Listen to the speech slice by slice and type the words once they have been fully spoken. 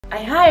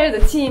I hired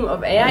a team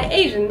of AI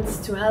agents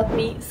to help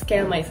me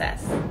scale my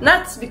SaaS.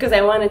 Not because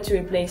I wanted to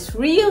replace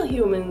real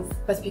humans,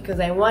 but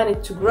because I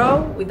wanted to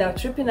grow without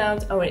tripping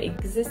out our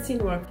existing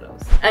workflows.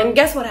 And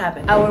guess what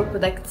happened? Our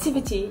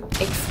productivity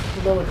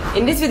exploded.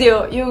 In this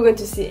video, you're going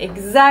to see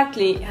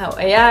exactly how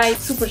AI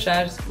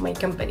supercharged my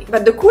company.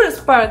 But the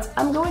coolest part,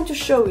 I'm going to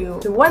show you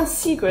the one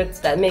secret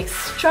that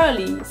makes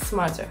Charlie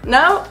smarter.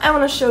 Now, I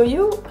want to show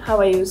you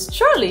how I use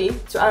Charlie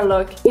to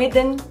unlock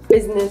hidden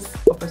business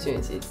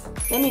opportunities.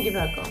 Let me give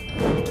her a call.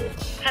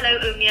 Hello,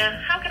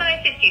 Umia. How can I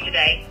assist you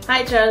today?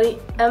 Hi, Charlie.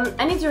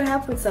 I need your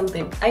help with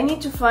something. I need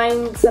to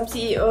find some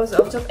CEOs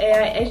of top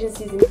AI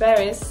agencies in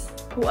Paris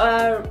who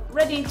are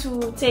ready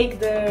to take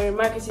their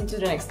marketing to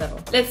the next level.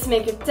 Let's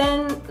make it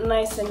 10,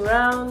 nice and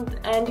round,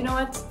 and you know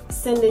what?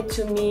 Send it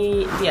to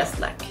me via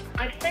Slack.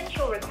 I've sent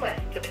your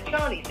request to the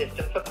Charlie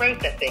system for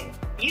processing.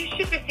 You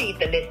should receive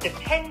the list of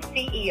 10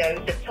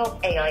 CEOs of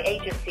top AI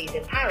agencies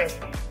in Paris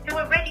who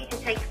are ready to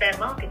take their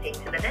marketing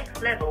to the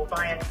next level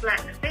via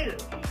Slack soon.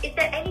 Is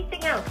there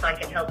anything else I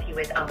can help you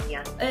with,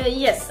 Anya?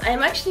 Yes,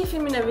 I'm actually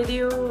filming a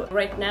video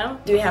right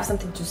now. Do you have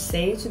something to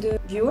say to the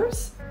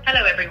viewers?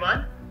 Hello,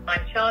 everyone.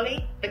 I'm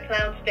Charlie, the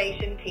Cloud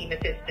Station team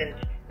assistant.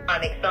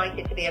 I'm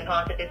excited to be a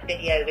part of this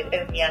video with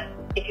Umia.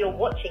 If you're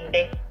watching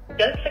this,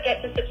 don't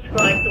forget to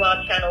subscribe to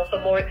our channel for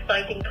more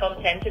exciting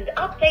content and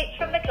updates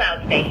from the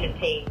Cloud Station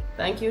team.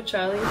 Thank you,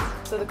 Charlie.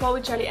 So the call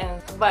with Charlie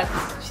ends, but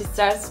she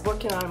starts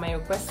working on my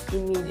request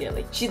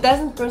immediately. She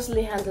doesn't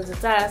personally handle the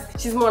task.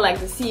 She's more like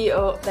the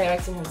CEO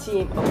directing her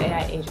team of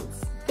AI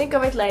agents. Think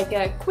of it like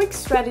a quick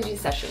strategy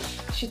session.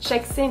 She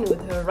checks in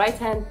with her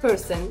right-hand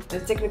person, the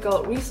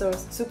technical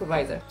resource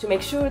supervisor, to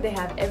make sure they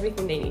have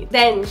everything they need.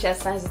 Then she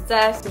assigns the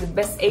task to the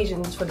best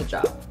agent for the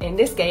job. In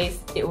this case,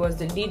 it was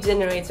the lead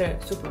generator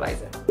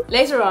supervisor.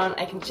 Later on,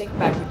 I can check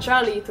back with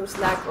Charlie through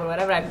Slack or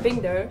whatever I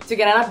pinged her to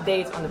get an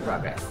update on the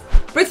progress.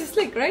 Pretty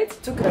slick, right?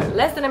 Took her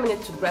less than a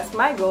minute to grasp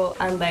my goal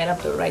and line up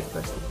the right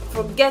person.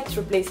 Forget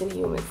replacing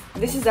humans.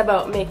 This is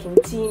about making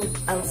teams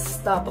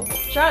unstoppable.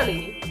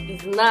 Charlie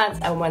is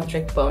not a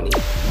one-trick pony.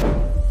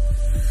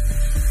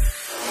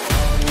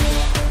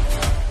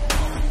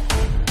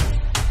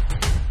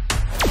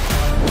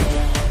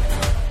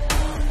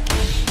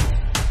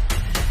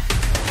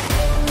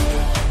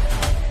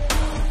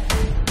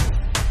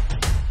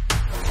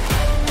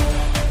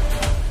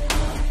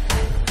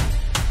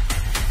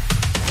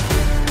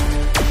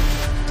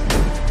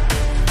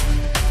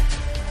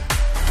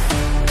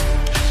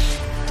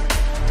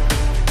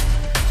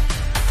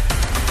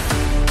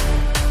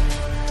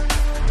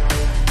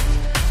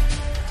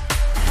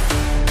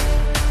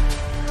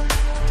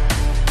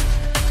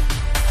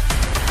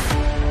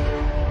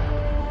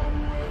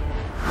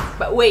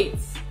 But wait,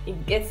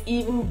 it gets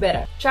even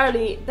better.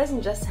 Charlie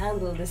doesn't just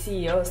handle the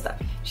CEO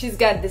stuff. She's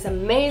got this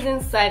amazing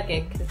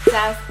sidekick, the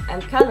task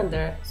and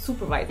calendar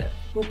supervisor,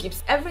 who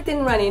keeps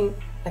everything running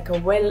like a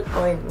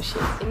well-oiled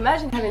machine.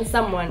 Imagine having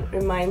someone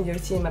remind your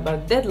team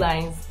about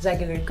deadlines,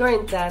 juggle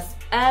recurring tasks,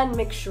 and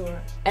make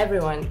sure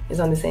everyone is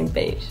on the same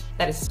page.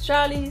 That is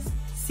Charlie's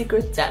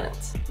secret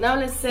talent. Now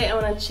let's say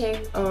I want to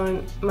check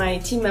on my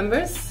team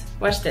members.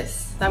 Watch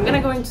this. So I'm gonna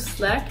go into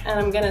Slack and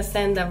I'm gonna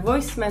send a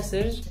voice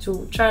message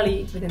to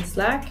Charlie within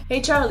Slack.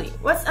 Hey Charlie,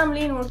 what's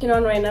n8n working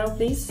on right now,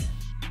 please?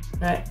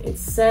 Alright, it's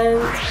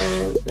sent,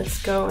 and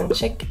let's go and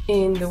check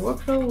in the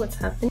workflow what's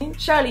happening.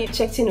 Charlie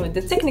checked in with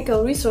the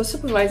technical resource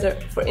supervisor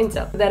for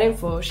Intel. With that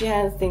info, she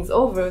hands things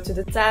over to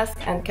the task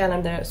and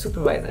calendar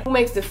supervisor, who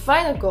makes the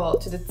final call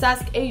to the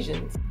task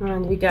agent.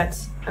 And we got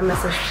a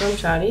message from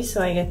Charlie,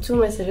 so I get two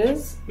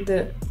messages,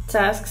 the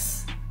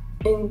tasks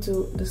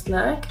into the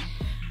Slack.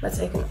 But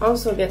I can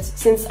also get,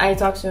 since I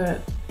talk to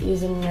her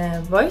using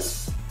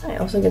voice, I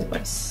also get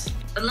voice.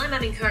 The line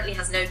admin currently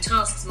has no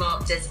tasks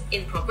marked as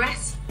in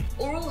progress,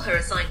 or all her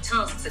assigned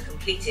tasks are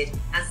completed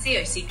as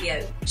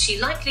COCPO. She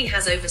likely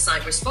has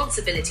oversight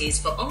responsibilities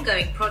for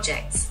ongoing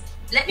projects.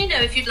 Let me know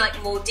if you'd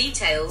like more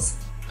details.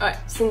 Alright,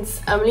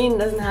 since n8n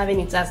doesn't have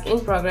any task in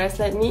progress,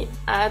 let me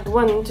add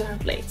one to her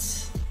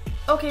plate.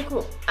 Okay,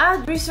 cool.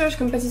 Add research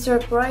competitor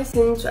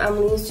pricing to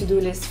n8n's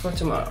to-do list for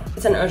tomorrow.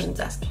 It's an urgent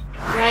task.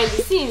 Behind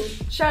the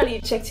scenes,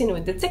 Charlie checked in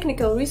with the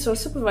technical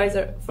resource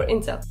supervisor for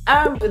Intel.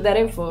 Armed with that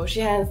info,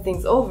 she hands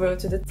things over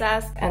to the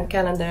task and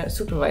calendar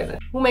supervisor,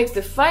 who makes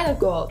the final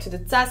call to the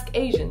task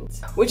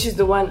agent, which is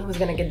the one who's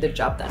gonna get the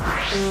job done.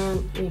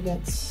 And we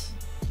get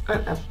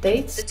an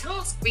update. The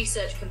task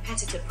research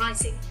competitor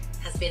pricing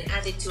has been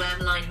added to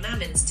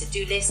n8n's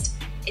to-do list.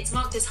 It's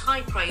marked as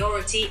high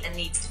priority and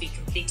needs to be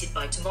completed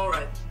by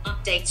tomorrow.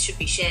 Updates should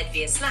be shared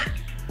via Slack.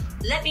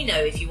 Let me know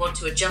if you want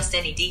to adjust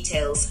any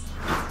details.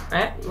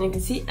 Alright, you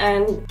can see,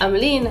 and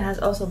n8n has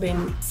also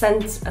been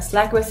sent a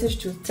Slack message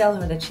to tell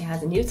her that she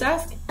has a new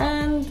task,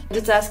 and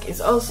the task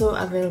is also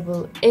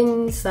available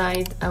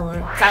inside our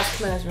task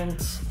management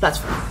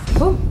platform.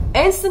 Boom!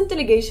 Instant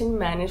delegation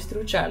managed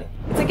through Charlie.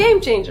 It's a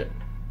game changer.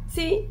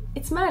 See,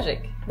 it's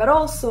magic, but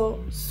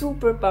also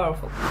super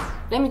powerful.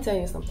 Let me tell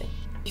you something.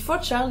 Before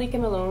Charlie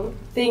came along,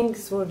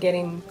 things were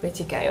getting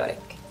pretty chaotic.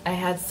 I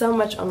had so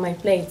much on my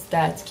plate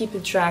that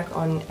keeping track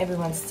on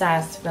everyone's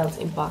tasks felt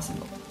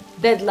impossible.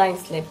 Deadline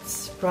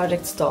slipped,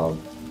 project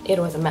stalled. It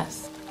was a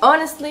mess.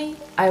 Honestly,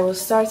 I was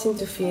starting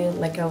to feel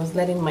like I was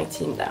letting my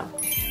team down.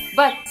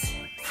 But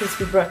since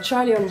we brought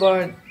Charlie on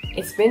board,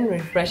 it's been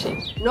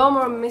refreshing. No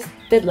more missed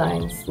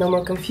deadlines, no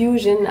more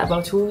confusion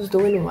about who's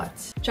doing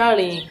what.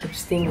 Charlie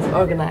keeps things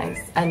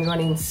organized and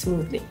running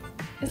smoothly.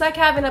 It's like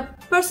having a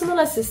personal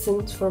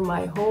assistant for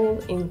my whole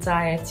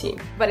entire team.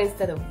 But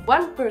instead of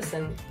one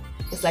person,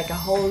 it's like a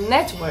whole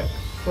network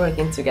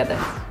working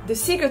together. The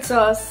secret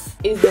sauce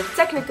is the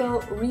Technical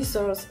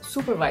Resource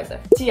Supervisor,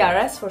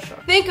 TRS for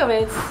short. Think of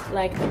it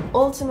like the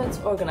ultimate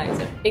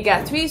organizer. It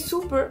got 3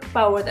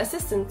 super-powered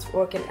assistants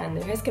working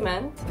under his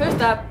command.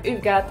 First up,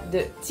 we've got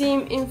the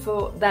Team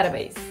Info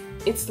Database.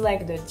 It's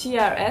like the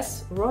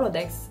TRS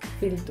Rolodex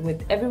filled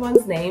with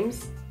everyone's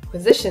names,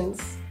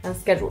 positions, and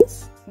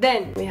schedules.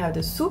 Then we have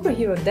the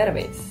Superhero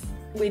Database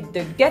with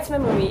the Get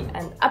Memory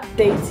and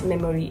Update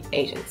Memory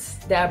agents.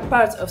 They are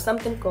part of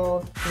something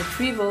called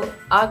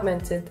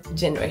Retrieval-Augmented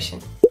Generation,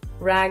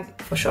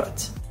 RAG for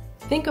short.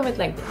 Think of it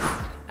like this.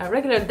 A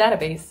regular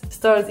database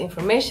stores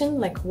information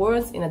like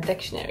words in a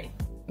dictionary.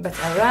 But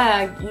a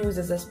RAG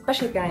uses a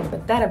special kind of a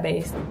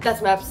database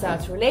that maps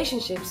out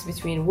relationships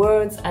between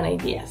words and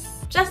ideas,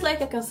 just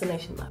like a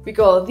constellation map. We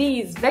call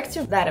these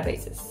vector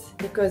databases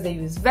because they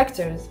use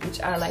vectors,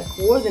 which are like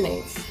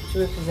coordinates,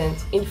 to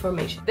represent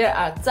information. There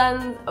are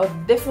tons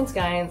of different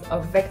kinds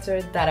of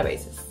vector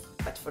databases,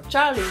 but for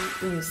Charlie,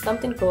 we use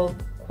something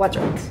called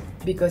quadrant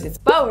because it's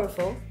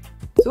powerful,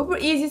 super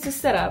easy to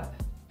set up,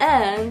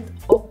 and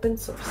open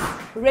source.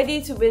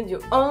 Ready to build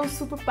your own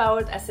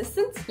super-powered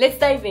assistant? Let's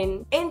dive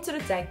into the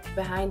tech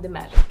behind the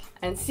magic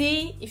and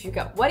see if you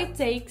got what it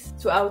takes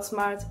to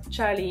outsmart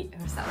Charlie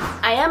herself.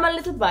 I am a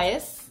little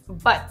biased,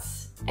 but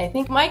I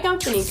think my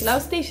company,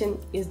 Cloud Station,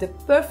 is the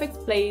perfect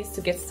place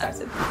to get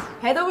started.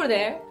 Head over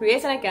there,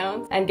 create an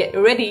account, and get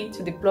ready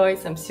to deploy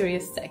some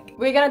serious tech.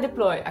 We're gonna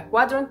deploy a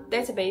quadrant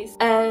database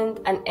and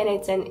an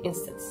n8n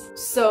instance,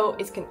 so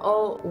it can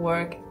all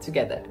work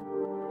together.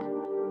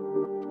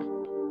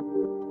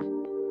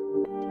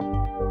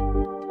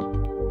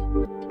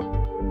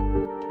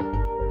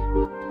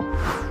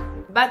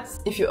 But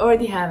if you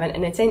already have an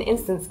n8n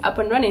instance up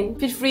and running,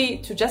 feel free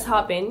to just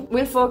hop in.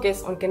 We'll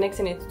focus on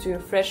connecting it to your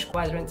fresh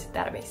quadrant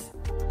database.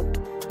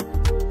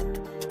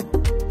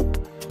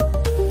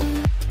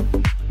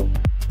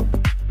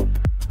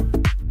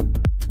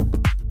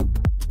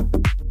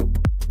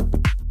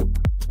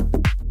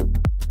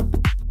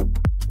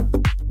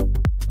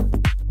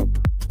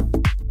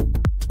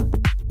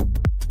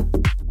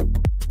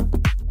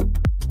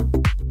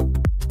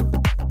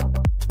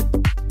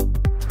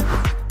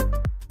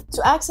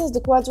 To access the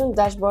quadrant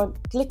dashboard,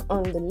 click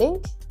on the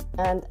link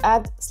and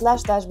add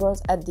 /dashboard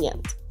at the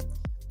end.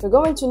 You're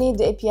going to need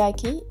the API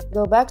key.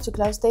 Go back to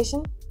Cloud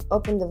Station,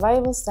 open the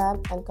Variables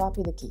tab and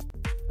copy the key.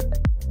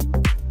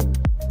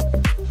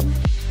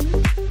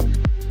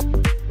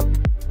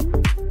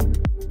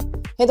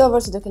 Head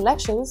over to the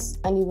collections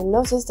and you will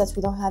notice that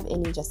we don't have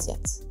any just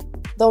yet.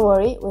 Don't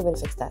worry, we will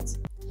fix that.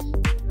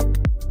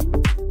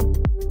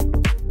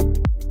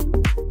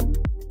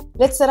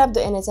 Let's set up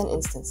the n8n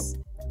instance.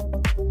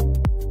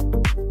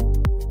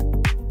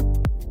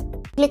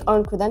 Click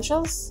on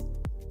Credentials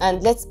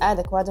and let's add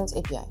a Quadrant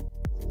API.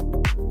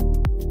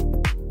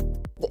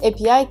 The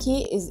API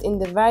key is in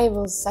the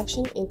Variables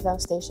section in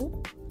Cloud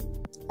Station.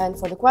 And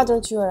for the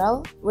Quadrant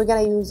URL, we're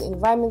going to use the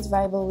environment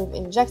variable we've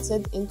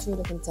injected into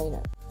the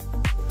container.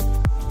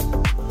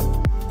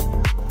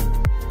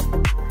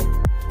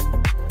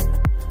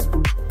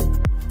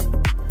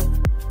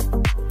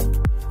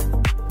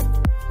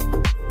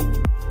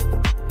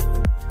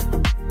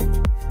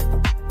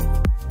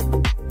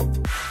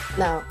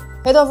 Now,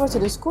 head over to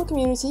the Skool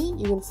community.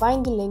 You will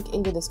find the link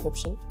in the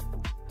description.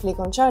 Click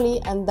on Charlie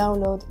and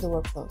download the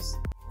workflows.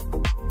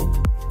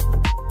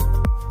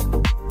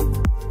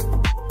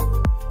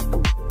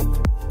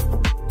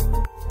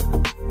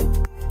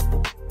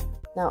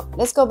 Now,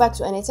 let's go back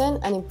to n8n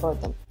and import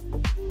them.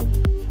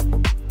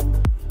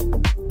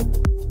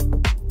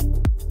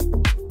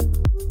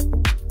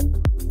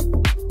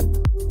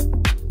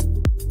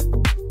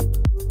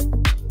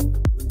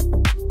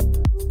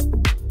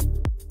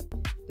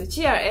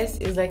 TRS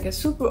is like a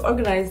super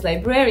organized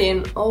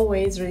librarian,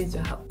 always ready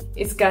to help.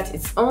 It's got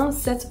its own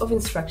set of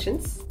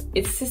instructions,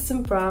 its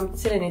system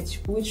prompt telling it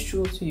which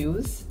tool to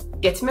use.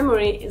 Get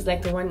Memory is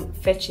like the one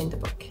fetching the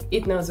book.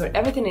 It knows where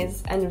everything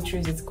is and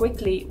retrieves it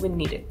quickly when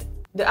needed.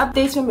 The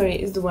Update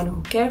Memory is the one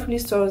who carefully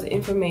stores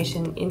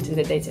information into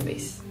the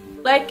database,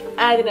 like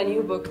adding a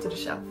new book to the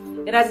shelf.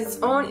 It has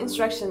its own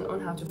instruction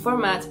on how to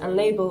format and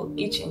label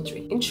each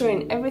entry,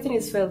 ensuring everything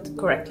is filled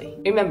correctly.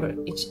 Remember,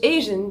 each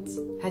agent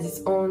has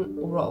its own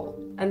role,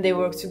 and they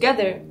work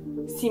together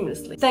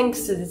seamlessly,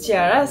 thanks to the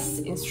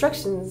TRS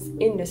instructions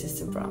in the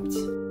system prompt.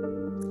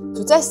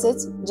 To test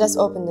it, just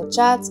open the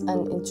chat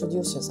and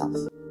introduce yourself.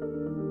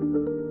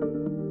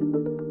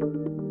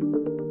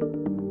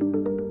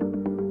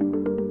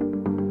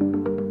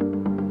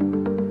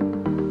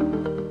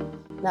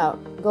 Now,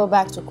 go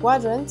back to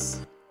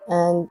Quadrants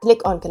and click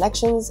on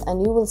collections,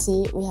 and you will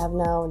see we have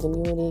now the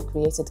newly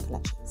created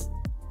collections.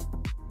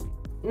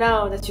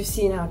 Now that you've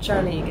seen how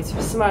Charlie gets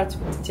smart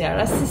with the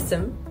TRS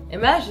system,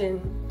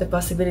 imagine the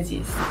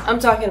possibilities. I'm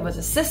talking about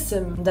a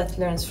system that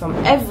learns from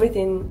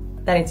everything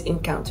that it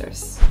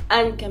encounters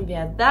and can be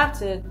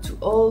adapted to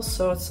all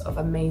sorts of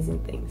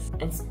amazing things.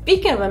 And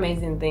speaking of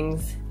amazing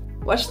things,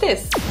 watch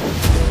this!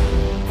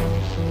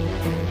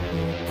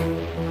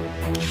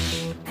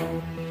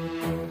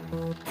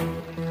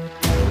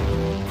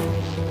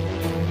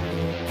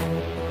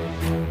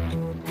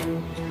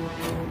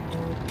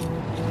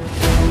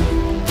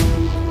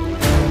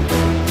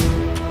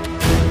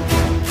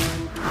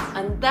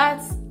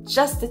 That's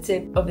just the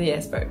tip of the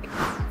iceberg.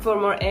 For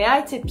more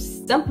AI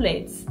tips,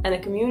 templates, and a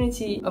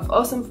community of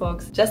awesome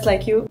folks just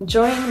like you,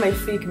 join my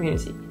free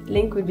community.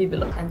 Link will be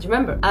below. And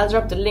remember, I'll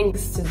drop the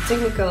links to the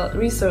technical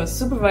resource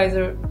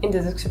Supervisor in the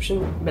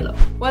description below.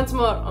 Want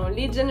more on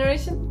lead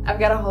generation? I've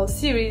got a whole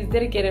series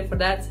dedicated for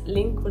that.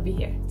 Link will be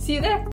here. See you there!